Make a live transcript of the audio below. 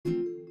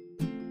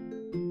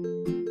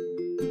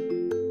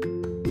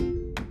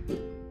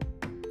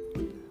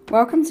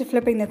Welcome to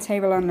Flipping the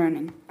Table on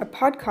Learning, a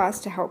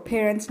podcast to help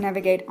parents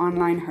navigate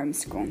online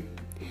homeschool.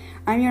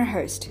 I'm your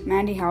host,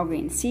 Mandy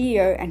Halgreen,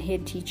 CEO and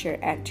head teacher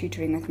at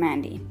Tutoring with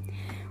Mandy.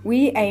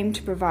 We aim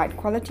to provide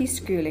quality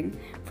schooling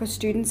for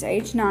students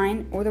aged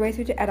 9 all the way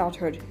through to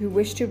adulthood who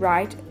wish to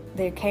write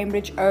their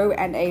Cambridge O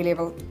and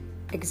A-level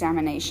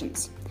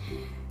examinations.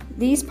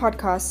 These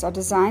podcasts are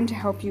designed to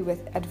help you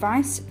with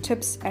advice,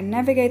 tips, and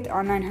navigate the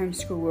online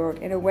homeschool world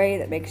in a way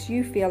that makes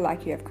you feel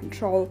like you have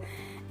control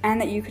and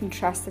that you can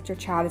trust that your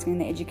child is getting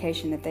the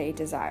education that they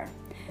desire.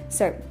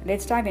 So,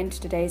 let's dive into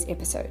today's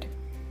episode.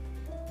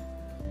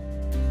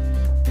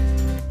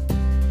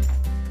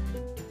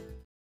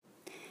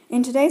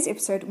 In today's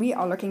episode, we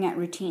are looking at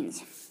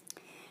routines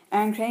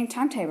and creating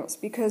timetables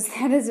because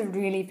that is a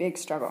really big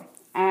struggle.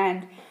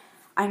 And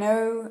I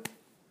know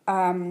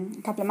a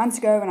couple of months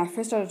ago when I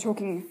first started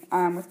talking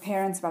with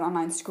parents about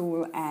online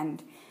school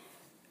and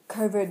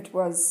COVID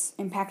was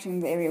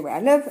impacting the area where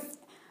I live,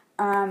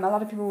 a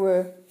lot of people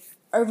were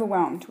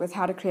overwhelmed with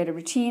how to create a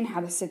routine,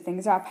 how to set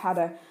things up, how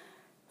to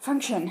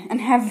function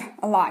and have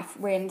a life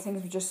when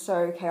things were just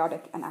so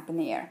chaotic and up in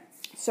the air.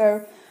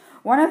 So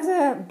one of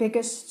the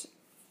biggest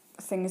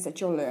things that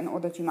you'll learn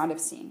or that you might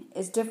have seen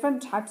is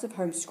different types of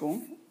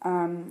homeschool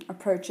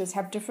approaches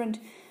have different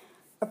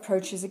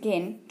approaches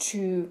again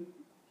to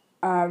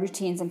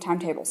routines and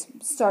timetables.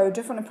 So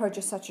different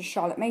approaches such as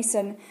Charlotte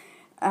Mason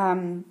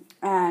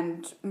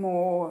and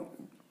more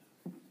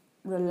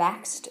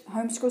relaxed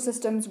homeschool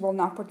systems will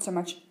not put so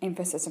much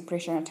emphasis and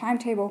pressure on a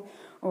timetable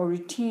or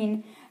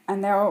routine,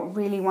 and they'll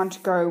really want to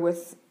go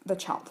with the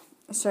child.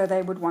 So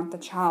they would want the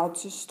child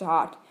to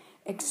start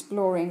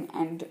exploring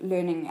and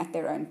learning at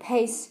their own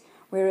pace,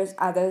 whereas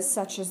others,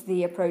 such as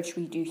the approach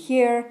we do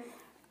here,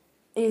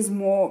 is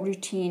more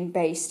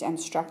routine-based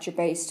and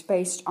structure-based,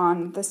 based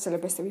on the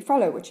syllabus that we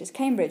follow, which is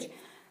Cambridge.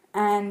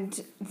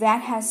 And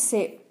that has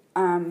set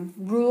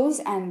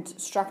rules and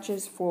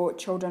structures for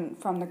children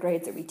from the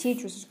grades that we teach,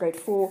 which is grade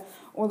 4,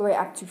 all the way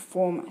up to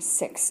Form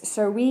 6.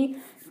 So we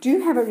do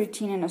have a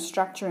routine and a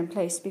structure in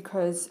place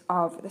because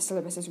of the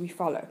syllabuses we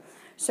follow.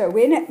 So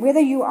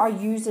whether you are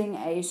using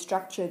a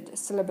structured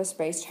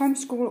syllabus-based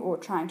homeschool or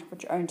trying to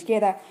put your own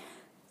together,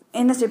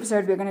 in this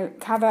episode, we're going to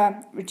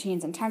cover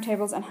routines and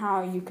timetables and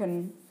how you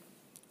can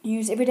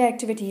use everyday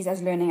activities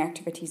as learning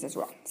activities as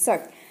well.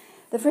 So,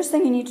 the first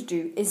thing you need to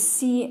do is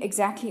see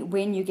exactly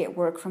when you get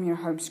work from your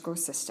homeschool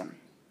system.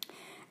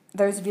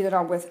 Those of you that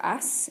are with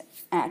us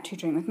at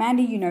Tutoring with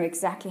Mandy, you know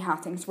exactly how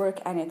things work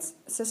and it's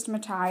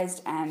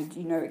systematized and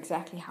you know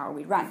exactly how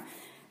we run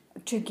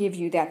to give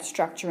you that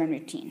structure and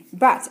routine.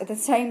 But at the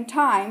same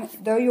time,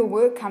 though your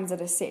work comes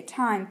at a set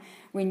time,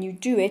 when you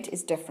do it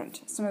is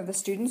different. Some of the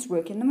students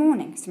work in the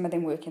morning, some of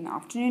them work in the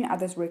afternoon,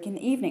 others work in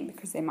the evening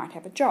because they might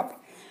have a job.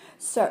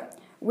 So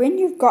when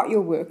you've got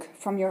your work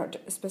from your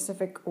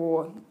specific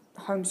or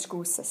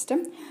homeschool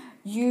system,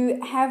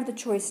 you have the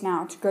choice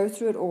now to go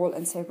through it all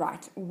and say,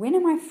 right, when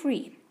am I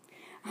free?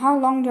 How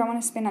long do I want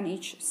to spend on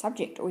each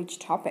subject or each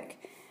topic?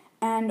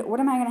 And what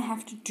am I going to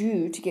have to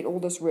do to get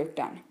all this work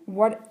done?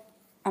 What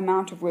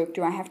amount of work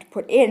do I have to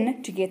put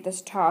in to get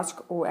this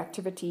task or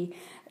activity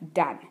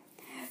done?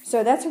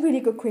 So that's a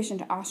really good question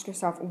to ask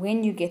yourself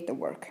when you get the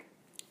work.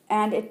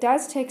 And it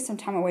does take some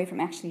time away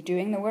from actually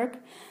doing the work,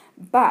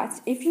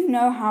 but if you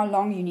know how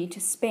long you need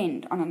to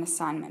spend on an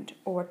assignment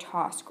or a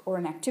task or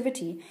an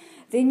activity,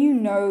 then you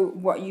know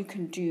what you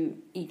can do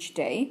each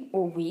day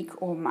or week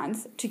or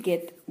month to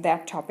get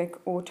that topic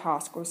or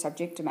task or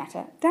subject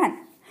matter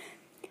done.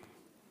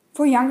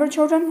 For younger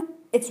children,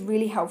 it's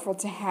really helpful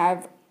to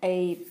have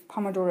a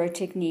Pomodoro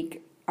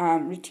technique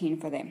routine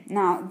for them.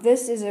 Now,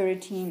 this is a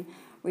routine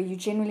where you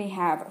generally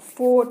have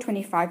 4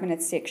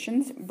 25-minute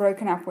sections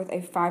broken up with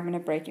a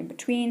 5-minute break in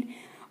between.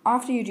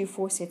 After you do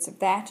 4 sets of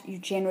that, you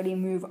generally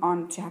move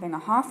on to having a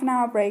half an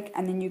hour break,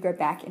 and then you go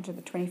back into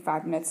the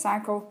 25-minute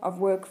cycle of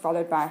work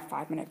followed by a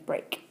 5-minute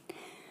break.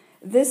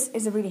 This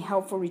is a really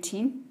helpful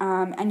routine,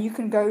 and you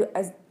can go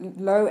as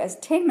low as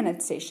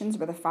 10-minute sessions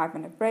with a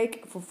 5-minute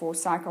break for 4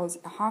 cycles,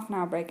 a half an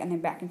hour break, and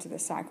then back into the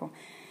cycle.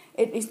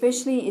 It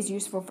especially is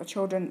useful for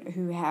children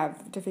who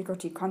have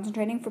difficulty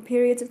concentrating for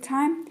periods of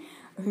time,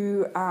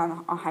 who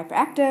are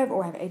hyperactive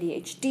or have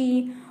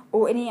ADHD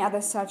or any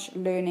other such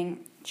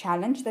learning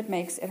challenge that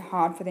makes it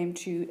hard for them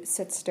to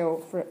sit still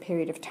for a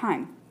period of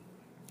time.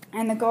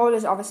 And the goal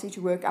is obviously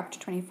to work up to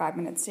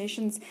 25-minute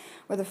sessions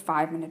with a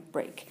 5-minute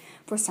break.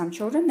 For some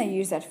children, they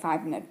use that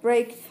 5-minute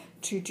break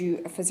to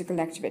do a physical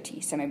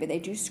activity. So maybe they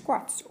do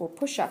squats or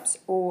push-ups,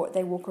 or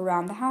they walk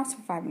around the house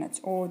for 5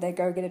 minutes, or they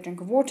go get a drink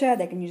of water.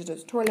 They can use it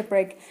as a toilet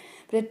break,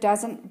 but it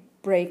doesn't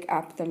break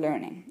up the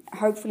learning.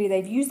 Hopefully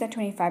they've used that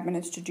 25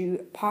 minutes to do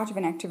part of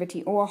an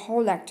activity or a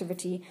whole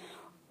activity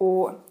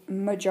or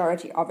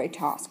majority of a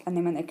task. And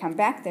then when they come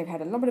back, they've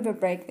had a little bit of a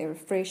break, they're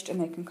refreshed, and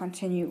they can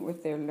continue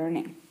with their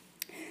learning.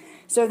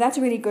 So that's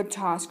a really good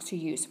task to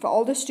use. For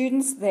older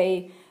students,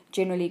 they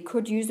generally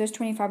could use those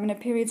 25-minute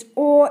periods,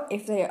 or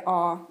if they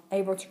are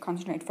able to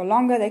concentrate for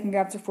longer, they can go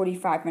up to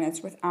 45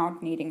 minutes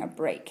without needing a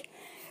break.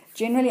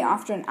 Generally,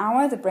 after an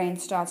hour, the brain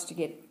starts to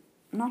get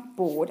not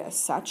bored as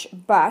such,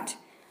 but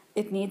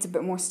it needs a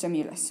bit more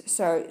stimulus.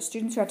 So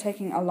students who are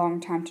taking a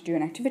long time to do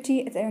an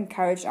activity, they're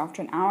encouraged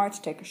after an hour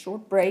to take a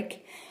short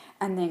break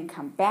and then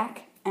come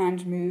back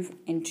and move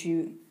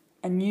into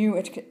a new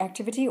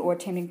activity or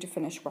attempting to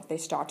finish what they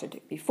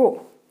started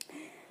before.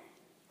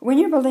 When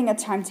you're building a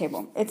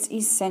timetable, it's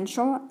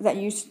essential that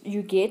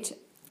you get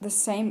the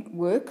same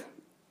work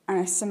on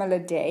a similar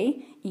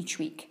day each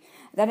week.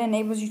 That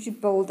enables you to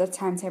build a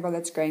timetable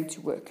that's going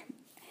to work.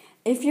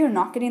 If you're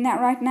not getting that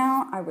right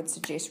now, I would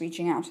suggest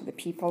reaching out to the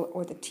people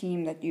or the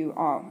team that you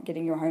are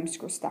getting your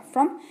homeschool stuff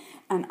from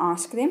and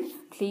ask them,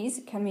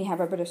 please, can we have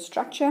a bit of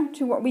structure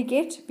to what we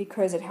get,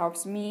 because it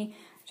helps me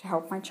to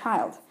help my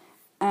child.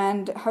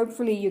 And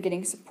hopefully you're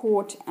getting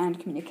support and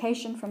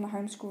communication from the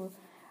homeschool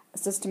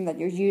system that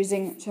you're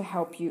using to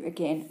help you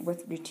again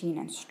with routine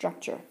and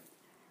structure.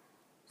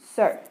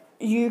 So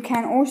you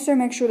can also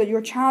make sure that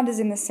your child is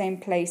in the same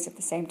place at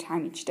the same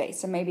time each day.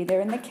 So maybe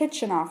they're in the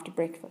kitchen after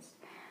breakfast.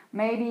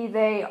 Maybe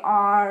they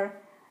are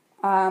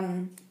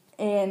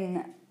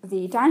in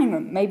the dining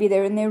room. Maybe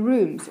they're in their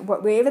rooms.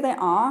 Wherever they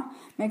are,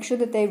 make sure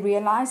that they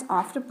realize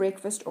after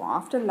breakfast or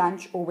after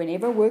lunch or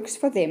whenever works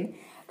for them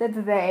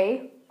that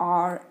they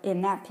are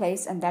in that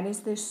place and that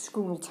is their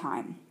school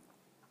time.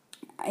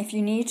 If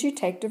you need to,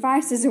 take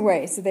devices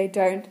away so they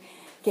don't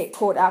get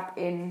caught up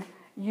in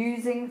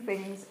using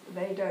things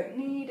they don't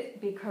need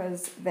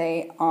because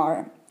they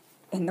are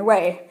in the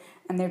way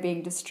and they're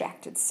being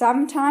distracted.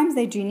 Sometimes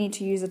they do need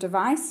to use a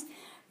device,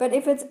 but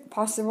if it's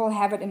possible,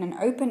 have it in an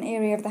open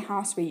area of the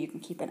house where you can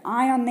keep an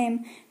eye on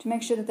them to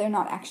make sure that they're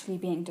not actually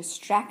being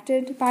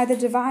distracted by the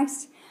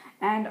device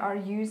and are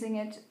using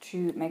it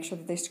to make sure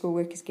that their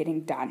schoolwork is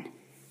getting done.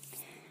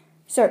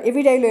 So,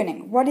 everyday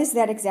learning. What is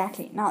that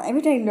exactly? Now,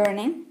 everyday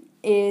learning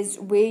is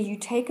where you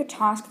take a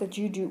task that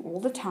you do all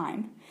the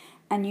time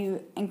and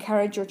you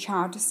encourage your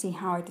child to see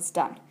how it is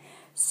done.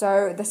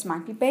 So this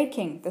might be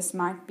baking, this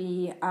might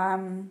be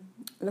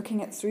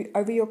looking at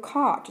over your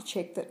car to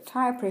check the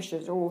tire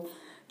pressures or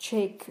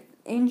check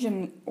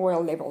engine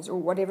oil levels or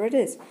whatever it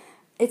is.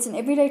 It's an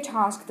everyday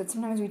task that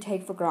sometimes we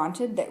take for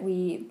granted that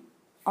we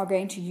are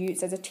going to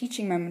use as a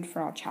teaching moment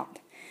for our child.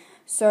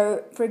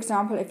 So, for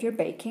example, if you're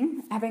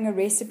baking, having a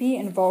recipe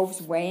involves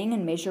weighing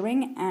and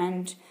measuring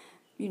and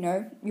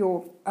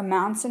your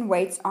amounts and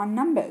weights are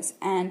numbers,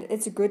 and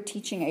it's a good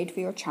teaching aid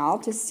for your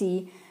child to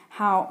see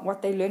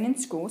what they learn in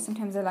school.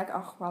 Sometimes they're like,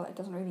 oh, well, it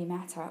doesn't really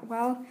matter.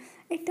 Well,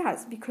 it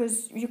does,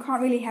 because you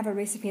can't really have a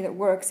recipe that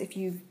works if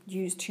you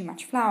use too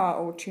much flour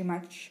or too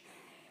much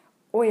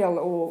oil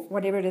or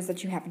whatever it is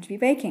that you happen to be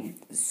baking.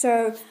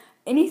 So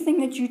anything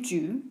that you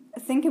do,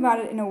 think about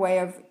it in a way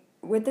of,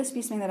 would this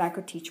be something that I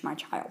could teach my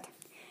child?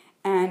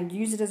 And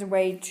use it as a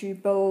way to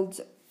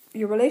build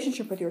your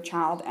relationship with your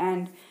child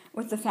and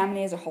with the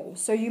family as a whole.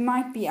 So you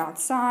might be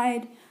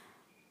outside,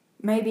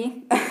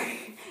 maybe,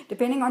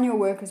 depending on your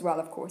work as well,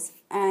 of course.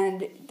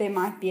 And there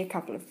might be a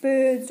couple of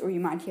birds, or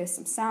you might hear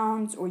some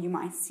sounds, or you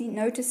might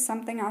notice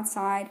something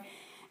outside.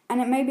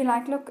 And it may be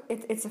like, look,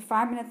 it's a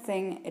 5-minute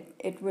thing.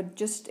 It would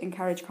just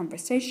encourage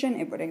conversation.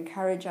 It would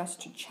encourage us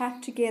to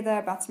chat together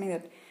about something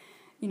that,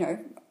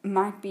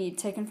 might be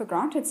taken for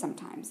granted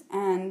sometimes.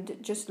 And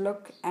just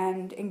look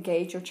and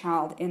engage your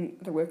child in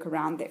the work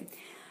around them.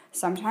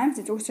 Sometimes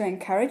it's also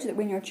encouraged that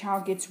when your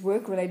child gets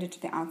work related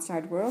to the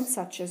outside world,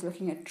 such as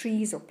looking at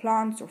trees or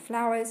plants or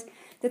flowers,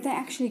 that they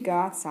actually go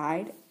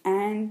outside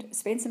and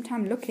spend some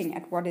time looking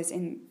at what is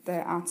in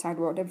the outside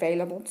world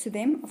available to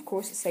them, of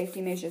course,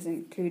 safety measures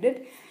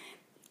included,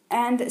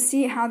 and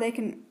see how they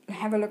can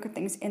have a look at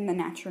things in the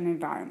natural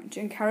environment, to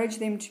encourage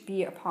them to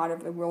be a part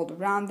of the world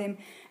around them,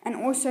 and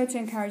also to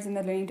encourage them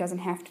that learning doesn't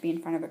have to be in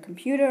front of a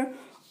computer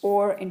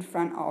or in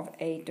front of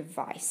a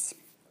device.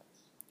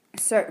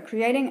 So,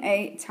 creating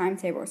a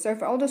timetable. So,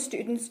 for older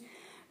students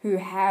who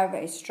have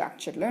a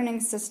structured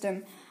learning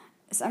system,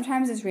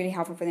 sometimes it's really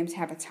helpful for them to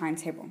have a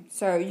timetable.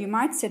 So, you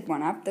might set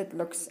one up that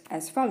looks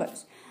as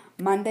follows.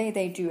 Monday,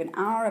 they do an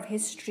hour of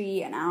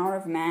history, an hour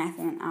of math,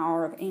 and an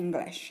hour of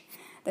English.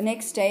 The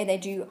next day, they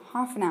do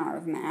half an hour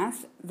of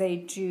math, they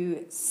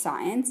do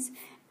science,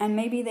 and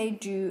maybe they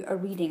do a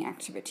reading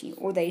activity,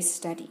 or they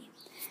study,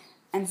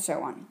 and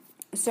so on.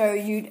 So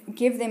you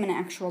give them an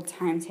actual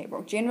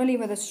timetable. Generally,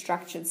 with a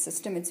structured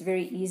system, it's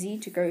very easy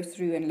to go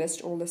through and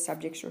list all the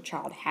subjects your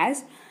child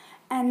has,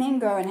 and then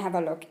go and have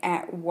a look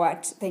at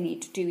what they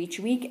need to do each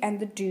week and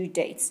the due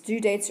dates. Due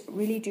dates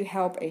really do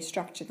help a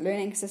structured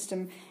learning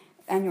system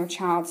and your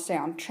child stay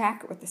on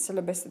track with the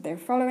syllabus that they're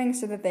following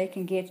so that they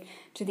can get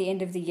to the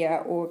end of the year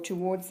or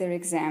towards their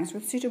exams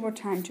with suitable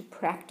time to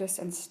practice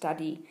and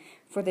study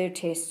for their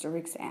tests or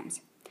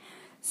exams.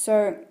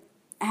 So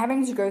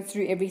having to go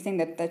through everything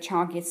that the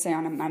child gets, say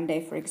on a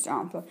Monday, for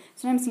example,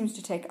 sometimes seems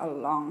to take a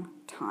long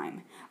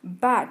time.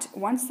 But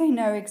once they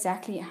know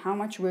exactly how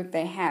much work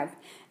they have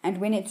and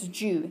when it's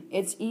due,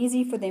 it's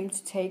easy for them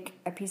to take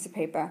a piece of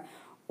paper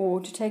or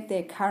to take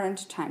their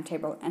current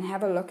timetable and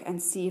have a look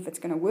and see if it's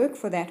going to work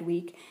for that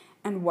week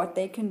and what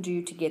they can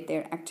do to get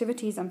their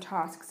activities and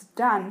tasks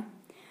done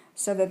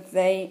so that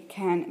they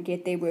can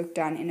get their work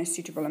done in a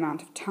suitable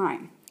amount of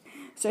time.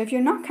 So if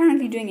you're not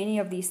currently doing any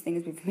of these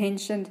things we've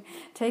mentioned,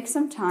 take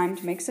some time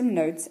to make some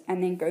notes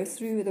and then go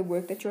through the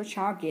work that your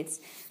child gets,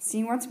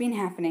 see what's been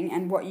happening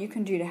and what you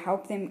can do to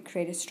help them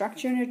create a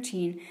structure and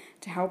routine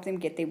to help them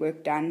get their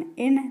work done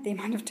in the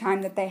amount of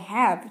time that they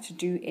have to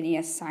do any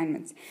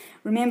assignments.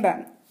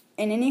 Remember,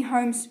 in any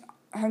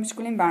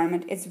homeschool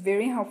environment, it's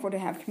very helpful to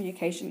have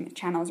communication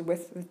channels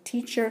with the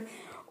teacher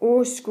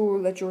or school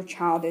that your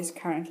child is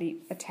currently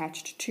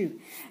attached to.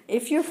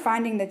 If you're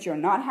finding that you're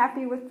not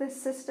happy with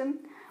this system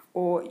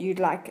or you'd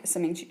like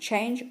something to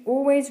change,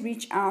 always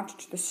reach out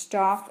to the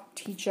staff,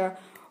 teacher,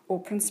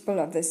 or principal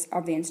of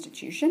the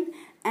institution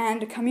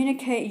and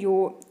communicate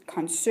your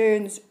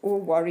concerns or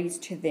worries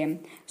to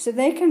them so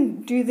they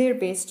can do their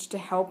best to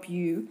help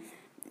you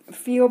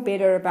feel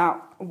better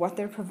about what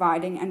they're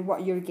providing and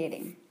what you're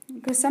getting.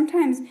 Because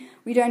sometimes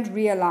we don't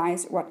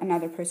realize what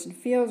another person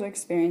feels or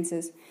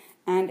experiences,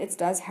 and it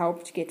does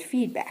help to get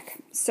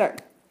feedback. So,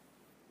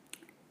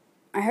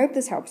 I hope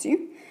this helps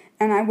you,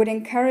 and I would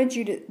encourage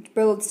you to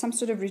build some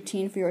sort of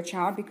routine for your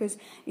child because,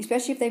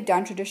 especially if they've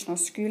done traditional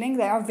schooling,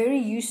 they are very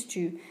used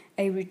to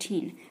a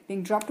routine.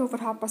 Being dropped off at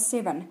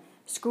 7:30,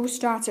 school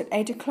starts at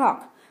 8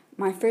 o'clock,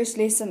 my first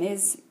lesson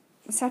is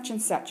such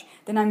and such,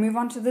 then I move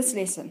on to this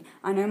lesson,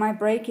 I know my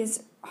break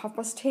is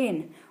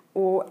 10:30,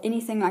 or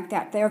anything like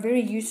that. They are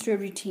very used to a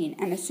routine,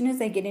 and as soon as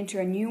they get into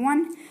a new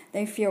one,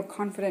 they feel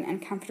confident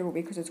and comfortable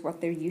because it's what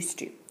they're used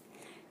to.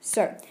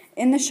 So,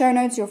 in the show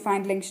notes, you'll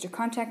find links to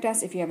contact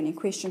us if you have any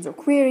questions or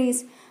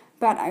queries,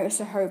 but I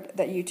also hope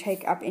that you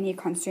take up any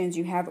concerns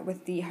you have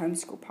with the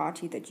homeschool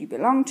party that you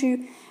belong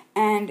to,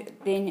 and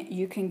then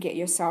you can get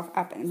yourself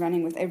up and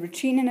running with a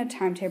routine and a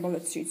timetable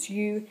that suits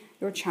you,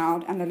 your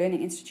child, and the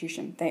learning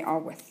institution they are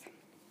with.